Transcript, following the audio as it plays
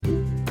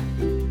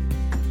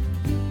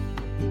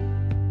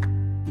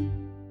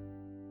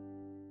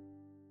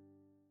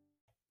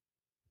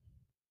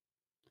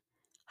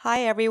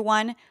Hi,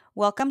 everyone.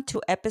 Welcome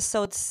to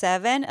episode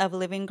 7 of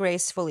Living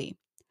Gracefully.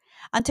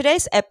 On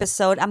today's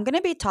episode, I'm going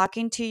to be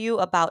talking to you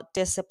about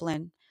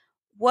discipline.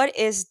 What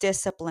is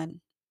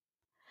discipline?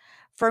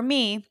 For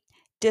me,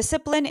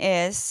 discipline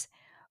is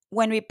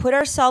when we put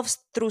ourselves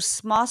through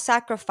small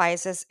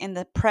sacrifices in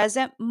the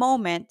present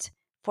moment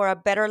for a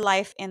better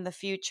life in the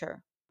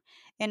future.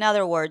 In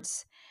other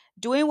words,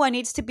 doing what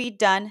needs to be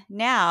done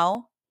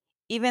now,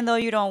 even though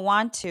you don't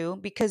want to,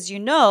 because you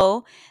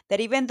know that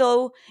even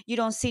though you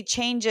don't see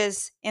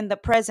changes in the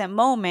present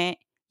moment,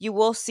 you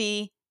will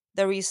see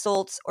the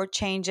results or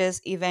changes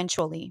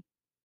eventually.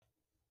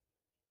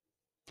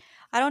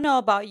 I don't know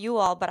about you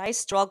all, but I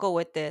struggle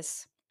with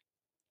this.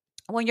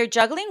 When you're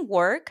juggling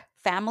work,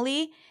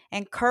 family,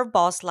 and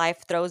curveballs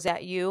life throws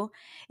at you,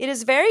 it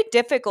is very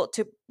difficult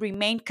to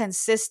remain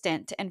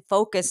consistent and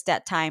focused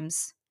at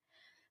times.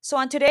 So,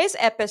 on today's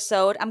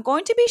episode, I'm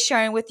going to be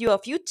sharing with you a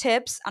few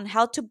tips on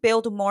how to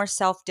build more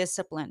self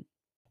discipline.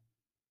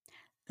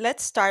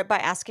 Let's start by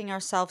asking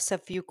ourselves a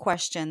few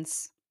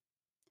questions.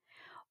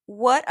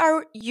 What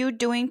are you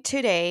doing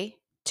today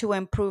to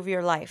improve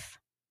your life?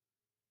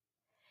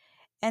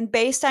 And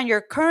based on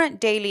your current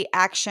daily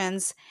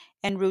actions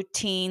and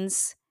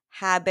routines,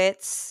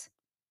 habits,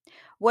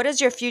 what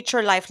does your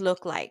future life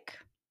look like?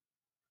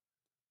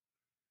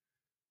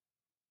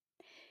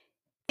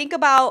 Think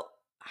about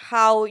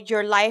how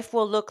your life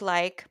will look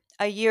like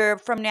a year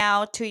from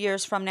now, 2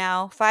 years from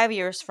now, 5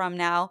 years from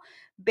now,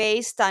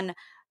 based on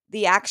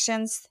the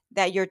actions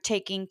that you're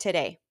taking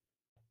today.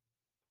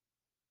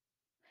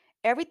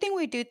 Everything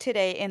we do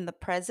today in the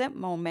present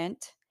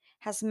moment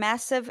has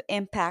massive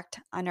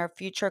impact on our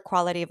future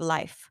quality of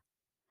life.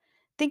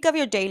 Think of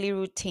your daily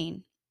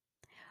routine.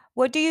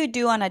 What do you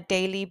do on a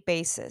daily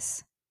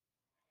basis?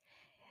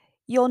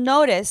 You'll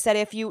notice that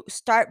if you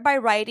start by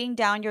writing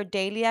down your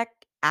daily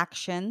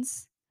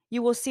actions,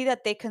 you will see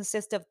that they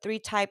consist of three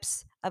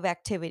types of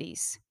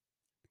activities.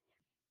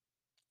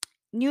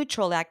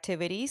 Neutral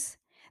activities.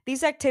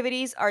 These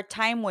activities are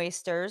time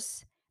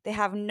wasters. They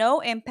have no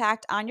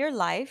impact on your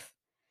life,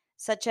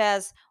 such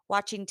as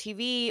watching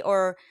TV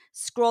or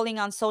scrolling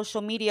on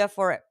social media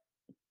for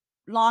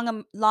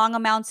long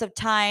amounts of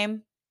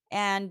time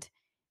and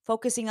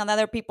focusing on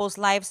other people's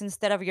lives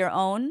instead of your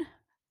own.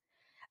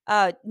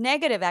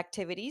 Negative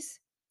activities,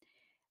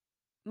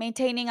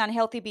 maintaining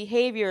unhealthy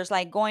behaviors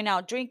like going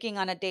out drinking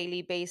on a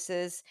daily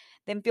basis,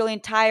 then feeling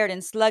tired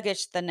and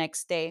sluggish the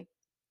next day,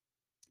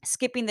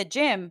 skipping the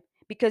gym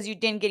because you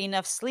didn't get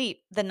enough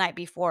sleep the night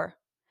before.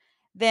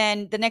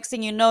 Then the next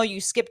thing you know, you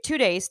skip 2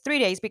 days, 3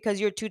 days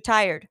because you're too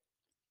tired.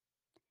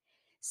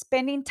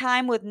 Spending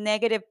time with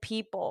negative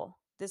people.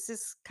 This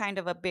is kind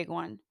of a big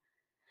one.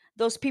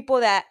 Those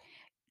people that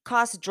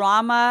cause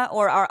drama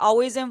or are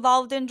always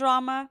involved in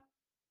drama,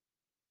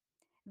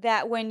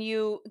 that when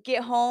you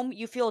get home,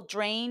 you feel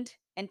drained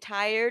and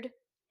tired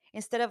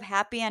instead of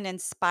happy and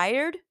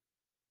inspired.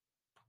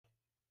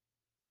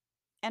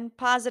 And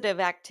positive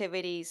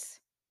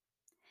activities.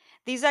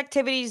 These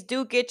activities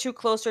do get you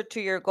closer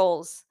to your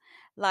goals,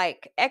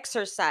 like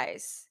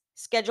exercise,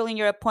 scheduling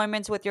your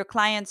appointments with your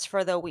clients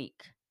for the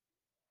week,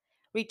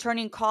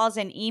 returning calls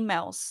and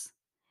emails,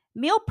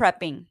 meal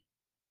prepping.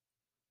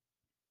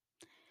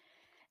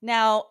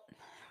 Now,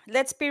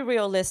 let's be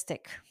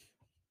realistic.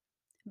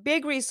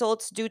 Big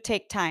results do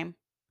take time.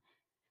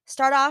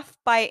 Start off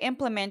by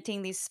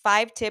implementing these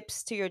 5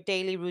 tips to your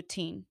daily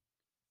routine.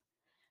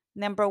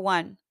 Number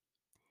 1,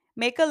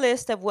 make a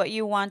list of what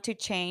you want to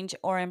change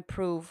or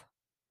improve.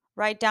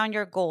 Write down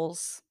your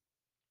goals.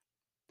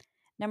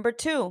 Number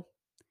 2,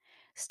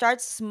 start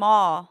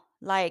small,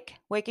 like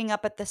waking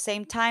up at the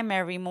same time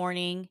every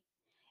morning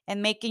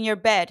and making your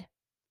bed.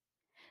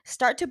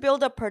 Start to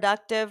build a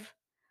productive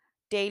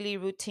daily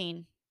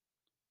routine.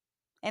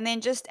 And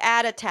then just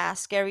add a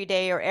task every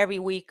day or every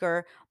week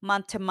or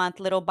month to month,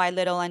 little by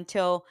little,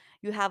 until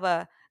you have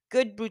a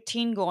good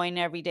routine going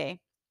every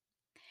day.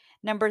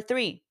 Number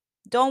 3,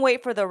 don't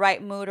wait for the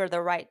right mood or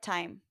the right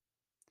time.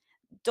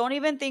 Don't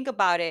even think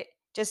about it.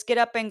 Just get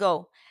up and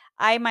go.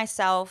 I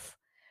myself,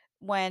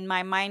 when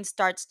my mind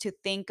starts to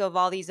think of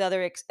all these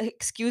other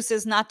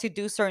excuses not to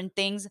do certain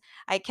things,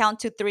 I count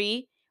to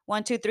three,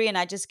 1, 2, 3, and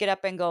I just get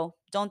up and go.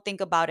 Don't think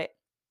about it.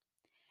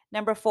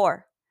 Number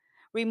 4,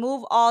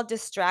 remove all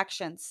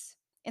distractions.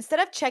 Instead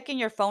of checking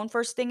your phone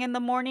first thing in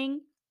the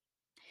morning,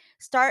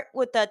 start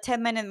with a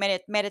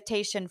 10-minute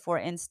meditation, for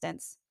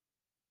instance.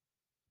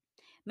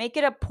 Make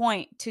it a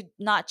point to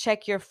not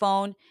check your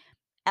phone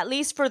at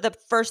least for the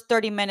first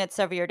 30 minutes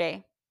of your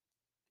day.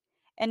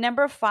 And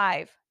number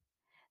 5,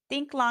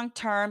 think long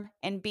term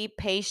and be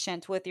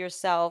patient with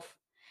yourself.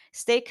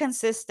 Stay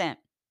consistent.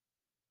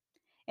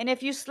 And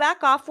if you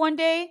slack off one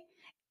day,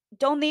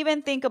 don't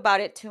even think about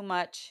it too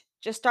much.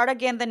 Just start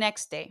again the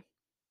next day.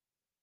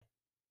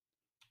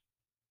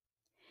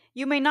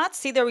 You may not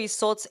see the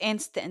results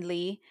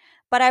instantly,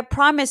 but I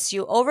promise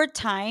you, over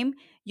time,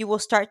 you will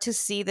start to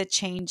see the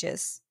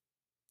changes.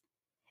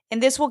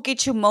 And this will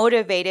get you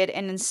motivated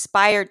and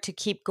inspired to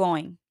keep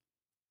going.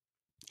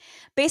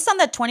 Based on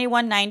the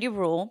 2190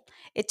 rule,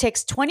 it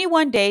takes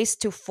 21 days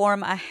to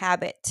form a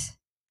habit.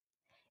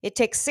 It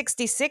takes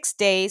 66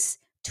 days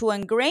to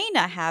ingrain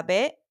a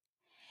habit,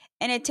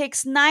 and it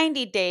takes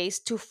 90 days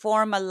to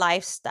form a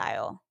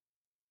lifestyle.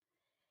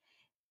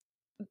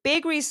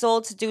 Big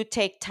results do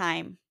take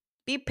time.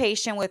 Be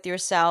patient with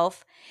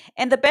yourself,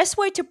 and the best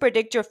way to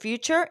predict your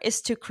future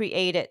is to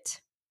create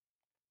it.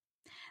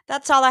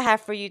 That's all I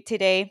have for you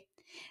today.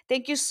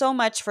 Thank you so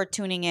much for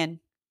tuning in.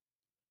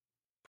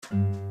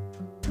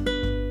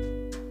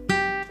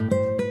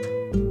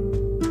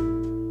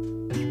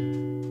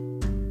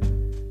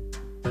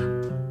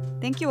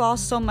 Thank you all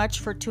so much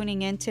for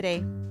tuning in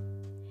today.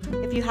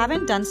 If you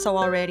haven't done so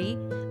already,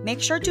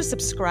 make sure to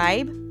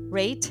subscribe,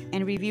 rate,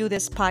 and review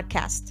this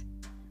podcast.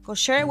 Go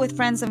share it with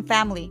friends and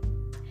family.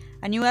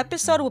 A new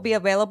episode will be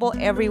available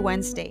every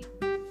Wednesday.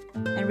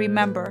 And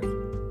remember,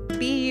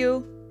 be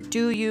you,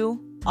 do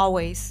you,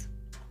 always.